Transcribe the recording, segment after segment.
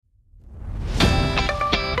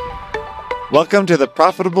Welcome to the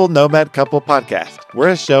Profitable Nomad Couple Podcast. We're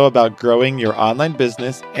a show about growing your online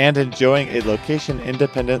business and enjoying a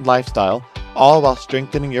location-independent lifestyle, all while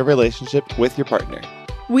strengthening your relationship with your partner.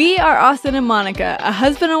 We are Austin and Monica, a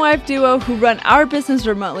husband and wife duo who run our business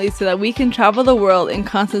remotely so that we can travel the world in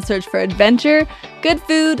constant search for adventure, good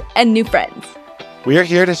food, and new friends. We are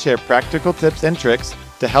here to share practical tips and tricks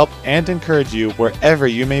to help and encourage you wherever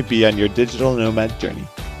you may be on your digital nomad journey.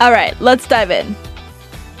 All right, let's dive in.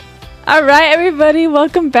 All right, everybody,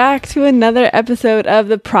 welcome back to another episode of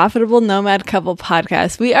the Profitable Nomad Couple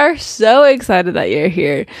Podcast. We are so excited that you're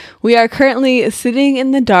here. We are currently sitting in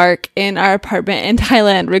the dark in our apartment in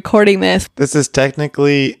Thailand recording this. This is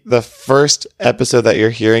technically the first episode that you're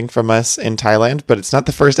hearing from us in Thailand, but it's not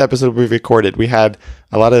the first episode we've recorded. We had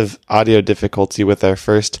a lot of audio difficulty with our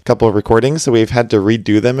first couple of recordings, so we've had to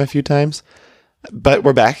redo them a few times. But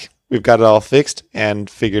we're back. We've got it all fixed and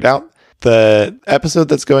figured out. The episode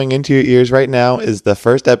that's going into your ears right now is the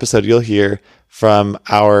first episode you'll hear from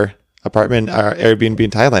our apartment, our Airbnb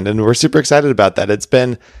in Thailand, and we're super excited about that. It's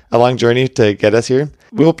been a long journey to get us here.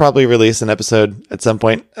 We will probably release an episode at some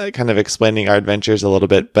point kind of explaining our adventures a little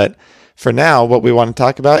bit, but for now, what we want to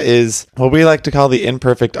talk about is what we like to call the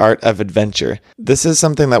imperfect art of adventure. This is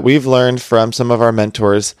something that we've learned from some of our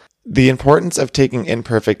mentors, the importance of taking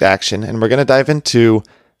imperfect action, and we're going to dive into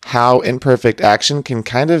how imperfect action can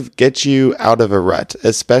kind of get you out of a rut,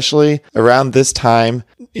 especially around this time.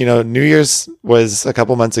 You know, New Year's was a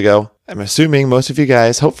couple months ago. I'm assuming most of you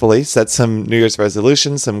guys hopefully set some New Year's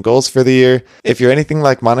resolutions, some goals for the year. If you're anything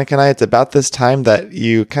like Monica and I, it's about this time that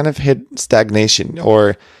you kind of hit stagnation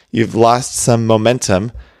or you've lost some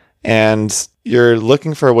momentum and you're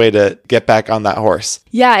looking for a way to get back on that horse.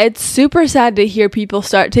 Yeah, it's super sad to hear people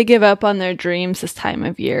start to give up on their dreams this time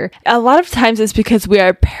of year. A lot of times it's because we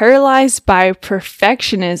are paralyzed by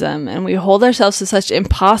perfectionism and we hold ourselves to such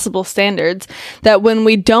impossible standards that when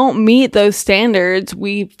we don't meet those standards,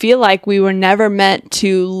 we feel like we were never meant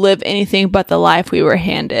to live anything but the life we were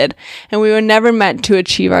handed. And we were never meant to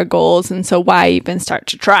achieve our goals. And so why even start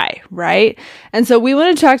to try, right? And so we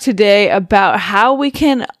want to talk today about how we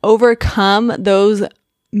can overcome those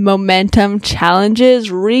momentum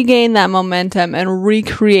challenges, regain that momentum, and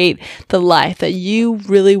recreate the life that you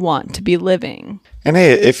really want to be living. And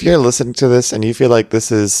hey, if you're listening to this and you feel like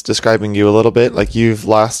this is describing you a little bit, like you've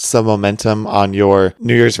lost some momentum on your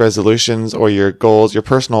New Year's resolutions or your goals, your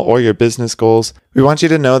personal or your business goals, we want you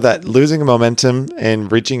to know that losing momentum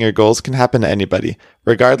and reaching your goals can happen to anybody,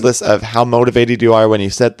 regardless of how motivated you are when you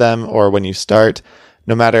set them or when you start.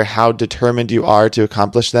 No matter how determined you are to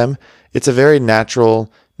accomplish them, it's a very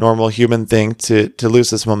natural, normal human thing to lose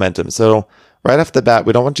this momentum. So right off the bat,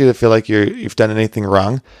 we don't want you to feel like you've done anything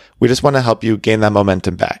wrong. We just want to help you gain that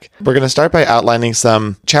momentum back. We're going to start by outlining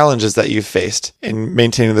some challenges that you've faced in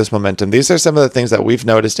maintaining this momentum. These are some of the things that we've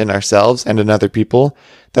noticed in ourselves and in other people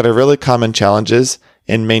that are really common challenges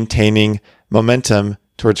in maintaining momentum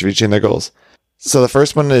towards reaching their goals. So the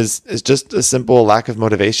first one is just a simple lack of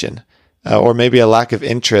motivation. Or maybe a lack of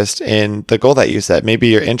interest in the goal that you set. Maybe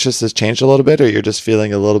your interest has changed a little bit, or you're just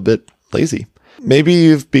feeling a little bit lazy. Maybe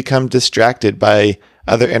you've become distracted by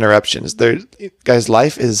other interruptions. Guys,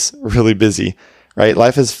 life is really busy, right?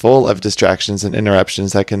 Life is full of distractions and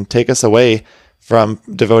interruptions that can take us away from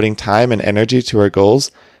devoting time and energy to our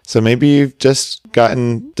goals. So maybe you've just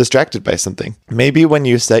gotten distracted by something. Maybe when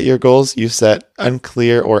you set your goals, you set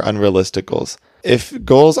unclear or unrealistic goals. If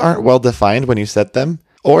goals aren't well defined when you set them,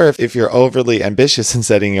 or if you're overly ambitious in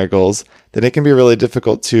setting your goals, then it can be really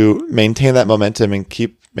difficult to maintain that momentum and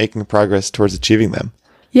keep making progress towards achieving them.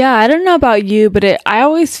 Yeah, I don't know about you, but I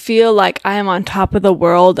always feel like I am on top of the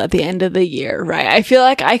world at the end of the year, right? I feel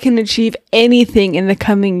like I can achieve anything in the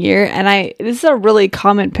coming year. And this is a really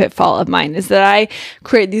common pitfall of mine, is that I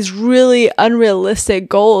create these really unrealistic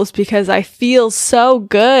goals because I feel so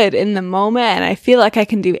good in the moment and I feel like I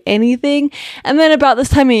can do anything. And then about this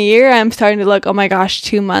time of year, I'm starting to look, oh my gosh,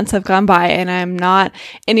 2 months have gone by and I'm not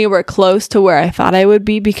anywhere close to where I thought I would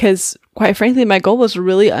be because, quite frankly, my goal was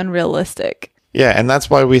really unrealistic. Yeah, and that's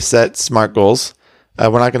why we set SMART goals.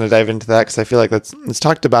 We're not going to dive into that because I feel like it's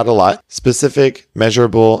talked about a lot. Specific,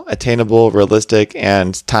 measurable, attainable, realistic,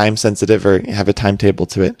 and time sensitive, or have a timetable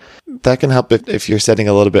to it. That can help if you're setting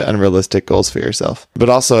a little bit unrealistic goals for yourself. But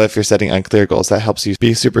also if you're setting unclear goals, that helps you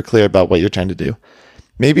be super clear about what you're trying to do.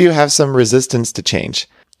 Maybe you have some resistance to change.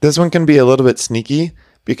 This one can be a little bit sneaky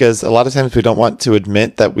because a lot of times we don't want to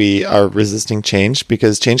admit that we are resisting change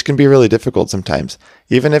because change can be really difficult sometimes.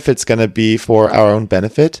 Even if it's going to be for our own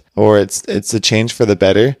benefit or it's a change for the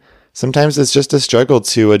better, sometimes it's just a struggle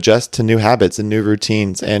to adjust to new habits and new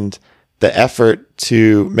routines and the effort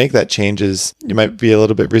to make that change you might be a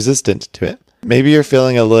little bit resistant to it. Maybe you're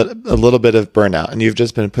feeling a little bit of burnout and you've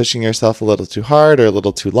just been pushing yourself a little too hard or a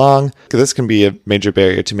little too long. This can be a major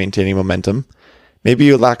barrier to maintaining momentum. Maybe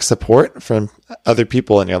you lack support from other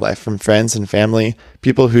people in your life, from friends and family,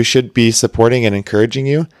 people who should be supporting and encouraging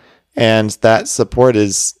you, and that support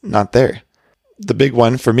is not there. The big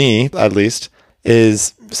one for me, at least,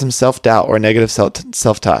 is some self-doubt or negative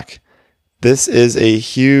self-talk. This is a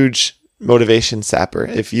huge motivation sapper.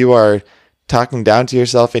 If you are talking down to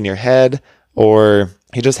yourself in your head, or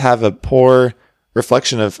you just have a poor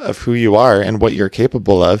reflection of who you are and what you're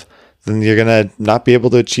capable of, then you're going to not be able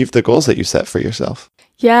to achieve the goals that you set for yourself.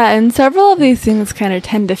 Yeah, and several of these things kind of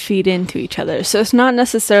tend to feed into each other. So it's not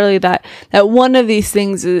necessarily that one of these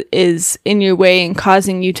things is in your way and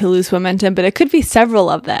causing you to lose momentum, but it could be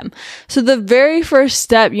several of them. So the very first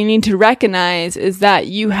step you need to recognize is that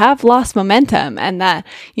you have lost momentum and that,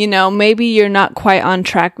 maybe you're not quite on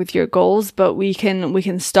track with your goals, but we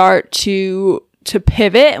can start to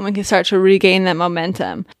pivot and we can start to regain that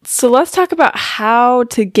momentum. So let's talk about how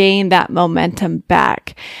to gain that momentum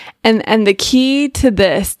back. And the key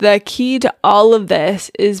to all of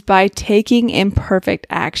this is by taking imperfect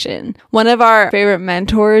action. One of our favorite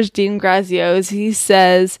mentors, Dean Graziosi,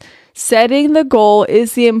 says, setting the goal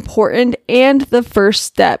is the important and the first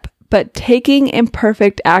step, but taking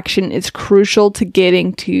imperfect action is crucial to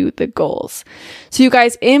getting to the goals. So you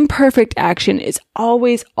guys, imperfect action is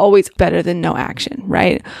always, always better than no action,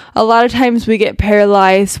 right? A lot of times we get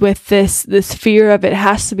paralyzed with this fear of it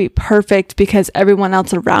has to be perfect because everyone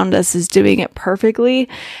else around us is doing it perfectly.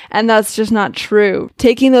 And that's just not true.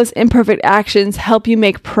 Taking those imperfect actions help you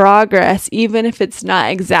make progress, even if it's not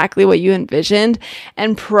exactly what you envisioned.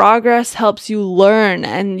 And progress helps you learn,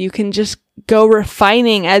 and you can just go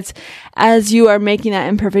refining as you are making that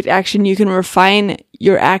imperfect action. You can refine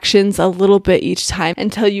your actions a little bit each time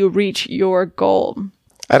until you reach your goal.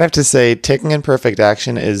 I'd have to say taking imperfect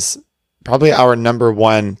action is probably our number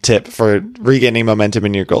one tip for regaining momentum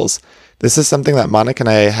in your goals. This is something that Monica and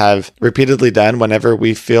I have repeatedly done whenever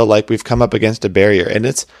we feel like we've come up against a barrier, and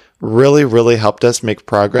it's really, really helped us make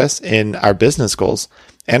progress in our business goals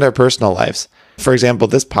and our personal lives. For example,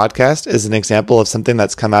 this podcast is an example of something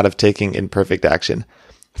that's come out of taking imperfect action.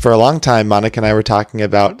 For a long time, Monica and I were talking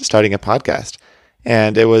about starting a podcast,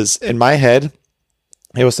 and it was in my head,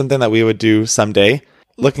 it was something that we would do someday.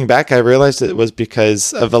 Looking back, I realized it was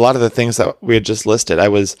because of a lot of the things that we had just listed. I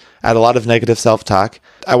had a lot of negative self-talk.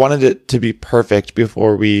 I wanted it to be perfect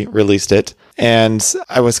before we released it, and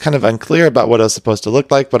I was kind of unclear about what it was supposed to look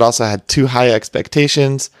like, but also had too high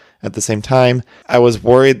expectations at the same time. I was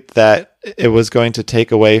worried that it was going to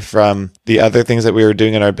take away from the other things that we were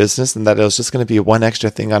doing in our business, and that it was just going to be one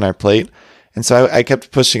extra thing on our plate. And so I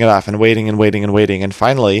kept pushing it off and waiting and waiting and waiting. And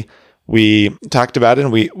finally, we talked about it,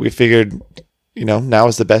 and we figured, now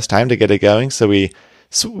is the best time to get it going. So we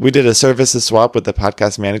did a services swap with the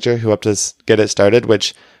podcast manager who helped us get it started,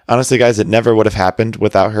 which honestly, guys, it never would have happened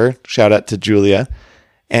without her. Shout out to Julia.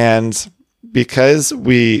 And because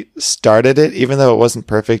we started it, even though it wasn't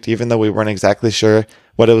perfect, even though we weren't exactly sure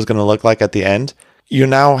what it was going to look like at the end, you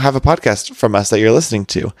now have a podcast from us that you're listening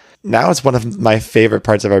to. Now it's one of my favorite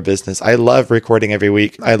parts of our business. I love recording every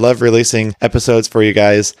week. I love releasing episodes for you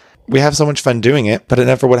guys. We have so much fun doing it, but it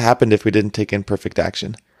never would have happened if we didn't take imperfect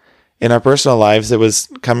action. In our personal lives, it was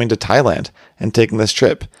coming to Thailand and taking this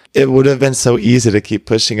trip. It would have been so easy to keep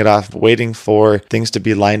pushing it off, waiting for things to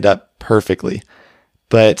be lined up perfectly.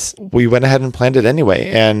 But we went ahead and planned it anyway,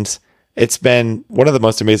 and it's been one of the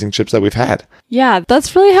most amazing trips that we've had. Yeah,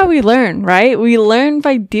 that's really how we learn, right? We learn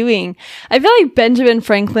by doing. I feel like Benjamin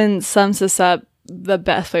Franklin sums this up the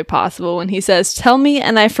best way possible when he says, "Tell me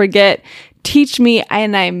and I forget, teach me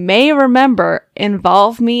and I may remember,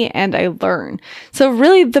 involve me and I learn." So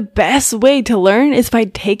really the best way to learn is by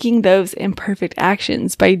taking those imperfect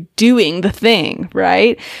actions, by doing the thing,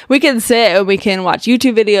 right? We can sit and we can watch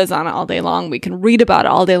YouTube videos on it all day long. We can read about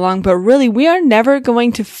it all day long, but really we are never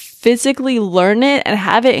going to physically learn it and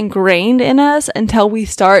have it ingrained in us until we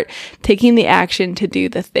start taking the action to do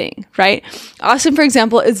the thing, right? Austin, for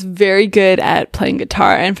example, is very good at playing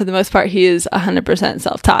guitar, and for the most part, he is 100%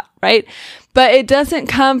 self-taught, right? But it doesn't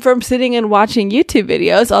come from sitting and watching YouTube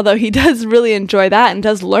videos, although he does really enjoy that and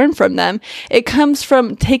does learn from them. It comes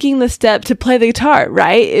from taking the step to play the guitar,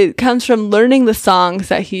 right? It comes from learning the songs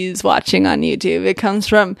that he's watching on YouTube. It comes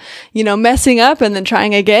from, messing up and then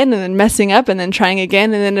trying again and then messing up and then trying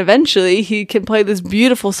again. And then eventually he can play this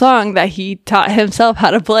beautiful song that he taught himself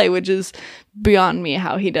how to play, which is beyond me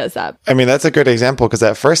how he does that. I mean, that's a good example because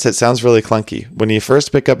at first it sounds really clunky. When you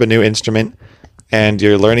first pick up a new instrument, and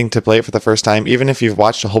you're learning to play it for the first time, even if you've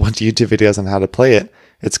watched a whole bunch of YouTube videos on how to play it,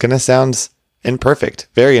 it's going to sound imperfect,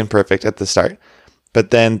 very imperfect at the start.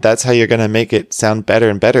 But then that's how you're going to make it sound better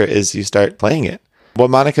and better is you start playing it. What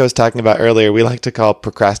Monica was talking about earlier, we like to call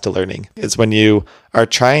procrastinating. It's when you are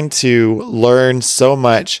trying to learn so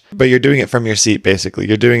much, but you're doing it from your seat, basically.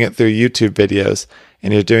 You're doing it through YouTube videos,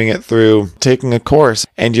 and you're doing it through taking a course,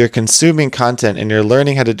 and you're consuming content, and you're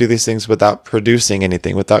learning how to do these things without producing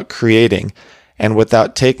anything, without creating, and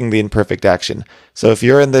without taking the imperfect action. So if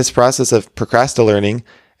you're in this process of procrastinating,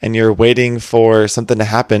 and you're waiting for something to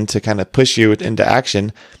happen to kind of push you into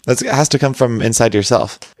action, that has to come from inside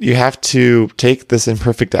yourself. You have to take this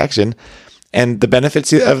imperfect action. And the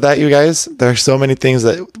benefits of that, you guys, there are so many things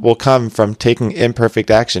that will come from taking imperfect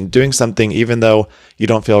action, doing something even though you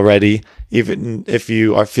don't feel ready, even if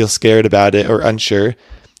you feel scared about it or unsure.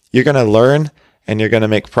 You're going to learn and you're going to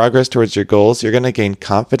make progress towards your goals. You're going to gain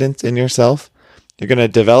confidence in yourself. You're going to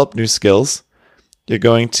develop new skills. You're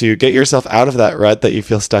going to get yourself out of that rut that you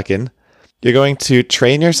feel stuck in. You're going to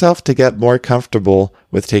train yourself to get more comfortable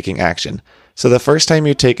with taking action. So the first time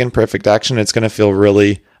you take imperfect action, it's going to feel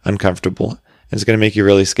really uncomfortable. It's going to make you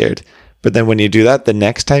really scared. But then when you do that, the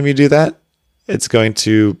next time you do that, it's going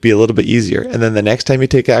to be a little bit easier. And then the next time you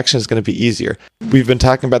take action, it's going to be easier. We've been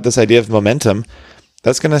talking about this idea of momentum.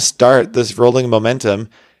 That's going to start this rolling momentum,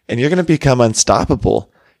 and you're going to become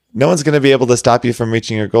unstoppable. No one's going to be able to stop you from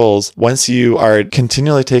reaching your goals once you are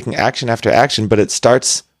continually taking action after action, but it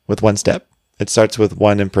starts with one step. It starts with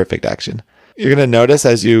one imperfect action. You're going to notice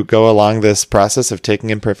as you go along this process of taking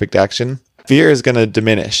imperfect action, fear is going to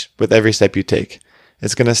diminish with every step you take.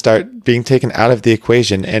 It's going to start being taken out of the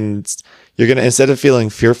equation, and you're going to, instead of feeling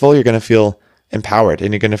fearful, you're going to feel empowered,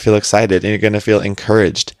 and you're going to feel excited, and you're going to feel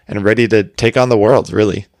encouraged and ready to take on the world,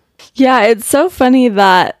 really. Yeah, it's so funny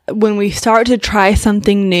that when we start to try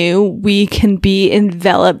something new, we can be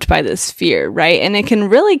enveloped by this fear, right? And it can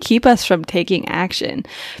really keep us from taking action.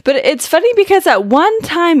 But it's funny because at one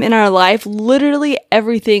time in our life, literally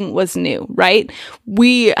everything was new, right?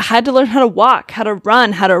 We had to learn how to walk, how to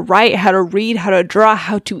run, how to write, how to read, how to draw,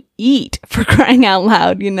 how to eat, for crying out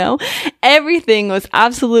loud, Everything was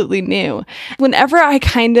absolutely new. Whenever I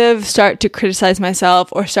kind of start to criticize myself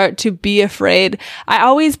or start to be afraid, I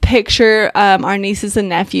always picture our nieces and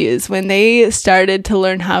nephews when they started to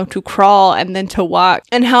learn how to crawl and then to walk,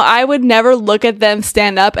 and how I would never look at them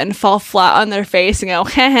stand up and fall flat on their face and go,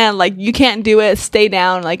 haha, like, you can't do it, stay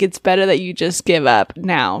down, like, it's better that you just give up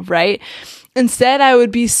now, right? Instead, I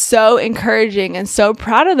would be so encouraging and so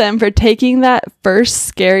proud of them for taking that first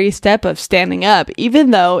scary step of standing up,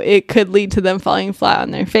 even though it could lead to them falling flat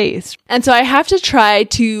on their face. And so I have to try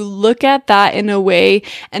to look at that in a way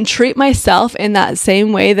and treat myself in that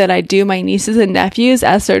same way that I do my nieces and nephews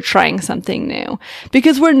as they're trying something new.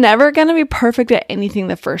 Because we're never going to be perfect at anything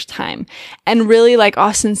the first time. And really, like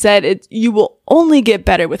Austin said, you will only get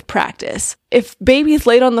better with practice. If babies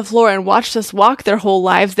laid on the floor and watched us walk their whole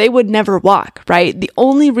lives, they would never walk, right? The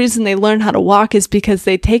only reason they learn how to walk is because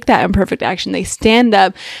they take that imperfect action. They stand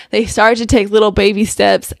up, they start to take little baby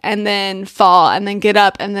steps and then fall and then get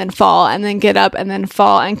up and then fall and then get up and then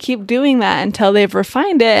fall and keep doing that until they've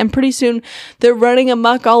refined it. And pretty soon they're running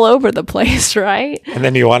amok all over the place, right? And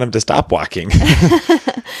then you want them to stop walking.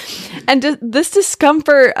 And this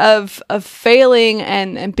discomfort of failing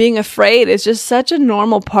and being afraid is just such a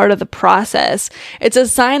normal part of the process. It's a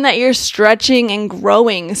sign that you're stretching and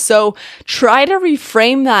growing. So try to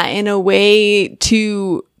reframe that in a way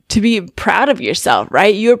to be proud of yourself,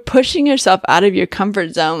 right? You're pushing yourself out of your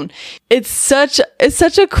comfort zone. It's such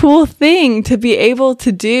a cool thing to be able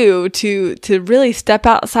to do, to really step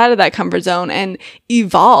outside of that comfort zone and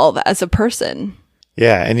evolve as a person.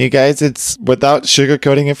 Yeah, and you guys, it's without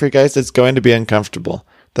sugarcoating it for you guys, it's going to be uncomfortable.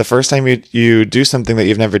 The first time you do something that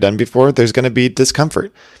you've never done before, there's going to be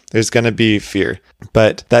discomfort. There's going to be fear.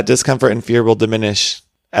 But that discomfort and fear will diminish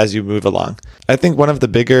as you move along. I think one of the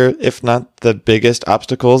bigger, if not the biggest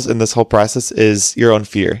obstacles in this whole process is your own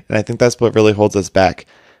fear. And I think that's what really holds us back.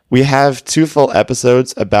 We have 2 full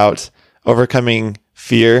episodes about overcoming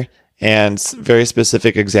fear and very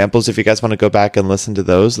specific examples. If you guys want to go back and listen to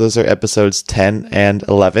those are episodes 10 and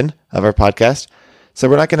 11 of our podcast. So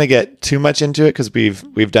we're not going to get too much into it because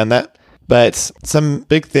we've done that. But some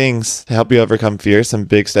big things to help you overcome fear, some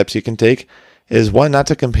big steps you can take is, 1, not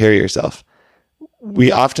to compare yourself.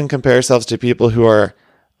 We often compare ourselves to people who are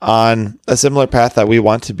on a similar path that we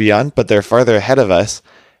want to be on, but they're farther ahead of us.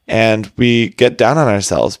 And we get down on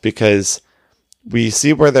ourselves because we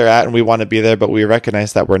see where they're at and we want to be there, but we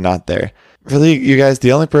recognize that we're not there. Really, you guys,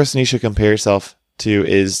 the only person you should compare yourself to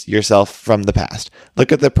is yourself from the past.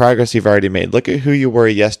 Look at the progress you've already made. Look at who you were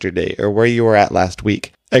yesterday or where you were at last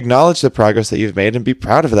week. Acknowledge the progress that you've made and be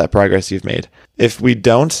proud of that progress you've made. If we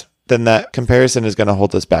don't, then that comparison is going to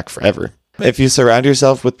hold us back forever. If you surround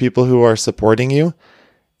yourself with people who are supporting you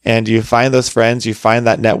and you find those friends, you find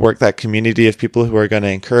that network, that community of people who are going to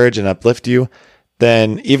encourage and uplift you,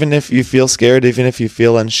 then even if you feel scared, even if you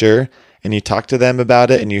feel unsure, and you talk to them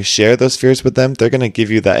about it and you share those fears with them, they're going to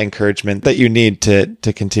give you that encouragement that you need to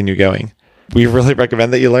continue going. We really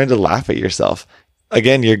recommend that you learn to laugh at yourself.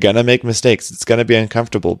 Again, you're going to make mistakes. It's going to be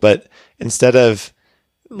uncomfortable, but instead of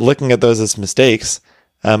looking at those as mistakes,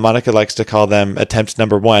 Monica likes to call them attempt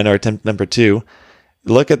number 1 or attempt number 2.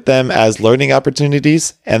 Look at them as learning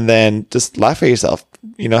opportunities and then just laugh at yourself.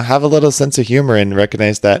 Have a little sense of humor and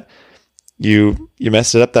recognize that you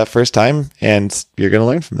messed it up that first time and you're going to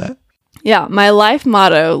learn from that. Yeah, my life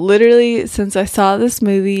motto, literally since I saw this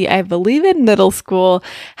movie, I believe in middle school,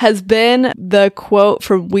 has been the quote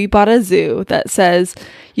from We Bought a Zoo that says,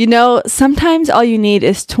 sometimes all you need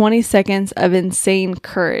is 20 seconds of insane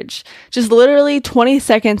courage. Just literally 20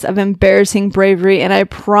 seconds of embarrassing bravery, and I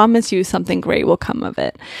promise you something great will come of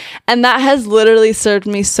it. And that has literally served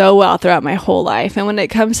me so well throughout my whole life. And when it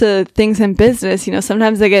comes to things in business,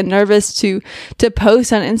 sometimes I get nervous to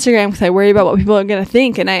post on Instagram because I worry about what people are going to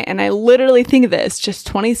think. And I literally think of this, just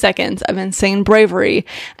 20 seconds of insane bravery,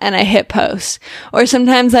 and I hit post. Or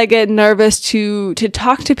sometimes I get nervous to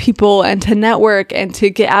talk to people and to network and to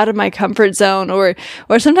get out of my comfort zone, or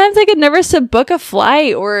sometimes I get nervous to book a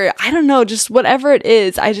flight, or I don't know, just whatever it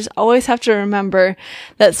is. I just always have to remember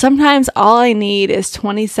that sometimes all I need is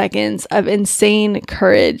 20 seconds of insane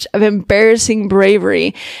courage, of embarrassing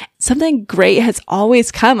bravery. Something great has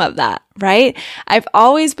always come of that, right? I've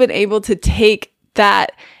always been able to take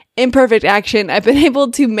that imperfect action. I've been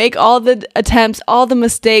able to make all the attempts, all the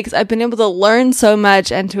mistakes. I've been able to learn so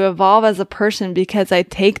much and to evolve as a person because I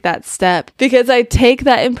take that step, because I take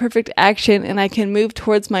that imperfect action and I can move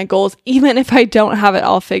towards my goals even if I don't have it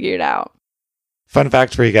all figured out. Fun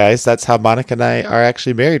fact for you guys, that's how Monica and I are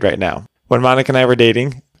actually married right now. When Monica and I were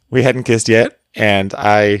dating, we hadn't kissed yet. And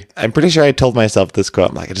I'm pretty sure I told myself this quote.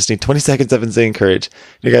 I'm like, I just need 20 seconds of insane courage.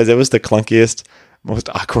 You guys, it was the clunkiest, most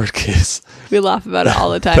awkward kiss. We laugh about it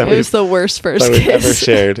all the time. It was the worst first that kiss we've ever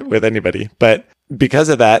shared with anybody. But because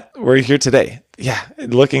of that, we're here today. Yeah.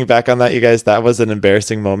 Looking back on that, you guys, that was an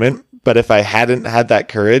embarrassing moment. But if I hadn't had that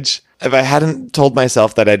courage, if I hadn't told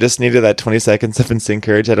myself that I just needed that 20 seconds of insane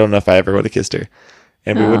courage, I don't know if I ever would have kissed her.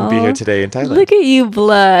 And we wouldn't be here today in Thailand. Look at you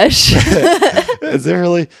blush. Is it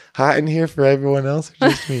really hot in here for everyone else or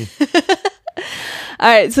just me? All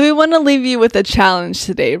right, so we want to leave you with a challenge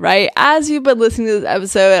today, right? As you've been listening to this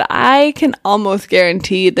episode, I can almost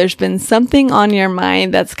guarantee there's been something on your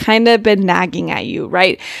mind that's kind of been nagging at you,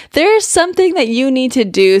 right? There's something that you need to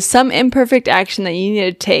do, some imperfect action that you need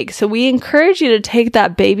to take. So we encourage you to take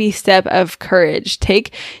that baby step of courage.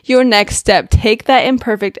 Take your next step. Take that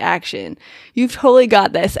imperfect action. You've totally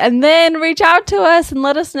got this. And then reach out to us and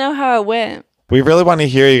let us know how it went. We really want to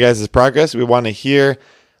hear you guys' progress. We want to hear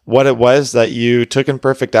what it was that you took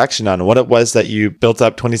imperfect action on, what it was that you built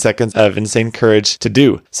up 20 seconds of insane courage to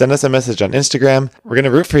do. Send us a message on Instagram. We're going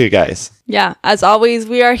to root for you guys. Yeah, as always,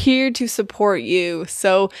 we are here to support you.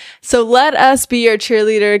 So let us be your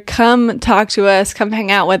cheerleader. Come talk to us, come hang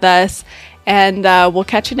out with us, and we'll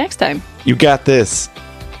catch you next time. You got this.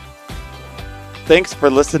 Thanks for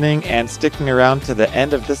listening and sticking around to the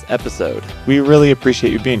end of this episode. We really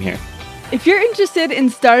appreciate you being here. If you're interested in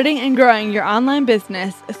starting and growing your online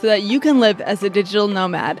business so that you can live as a digital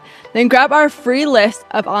nomad, then grab our free list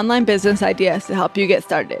of online business ideas to help you get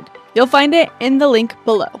started. You'll find it in the link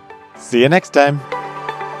below. See you next time.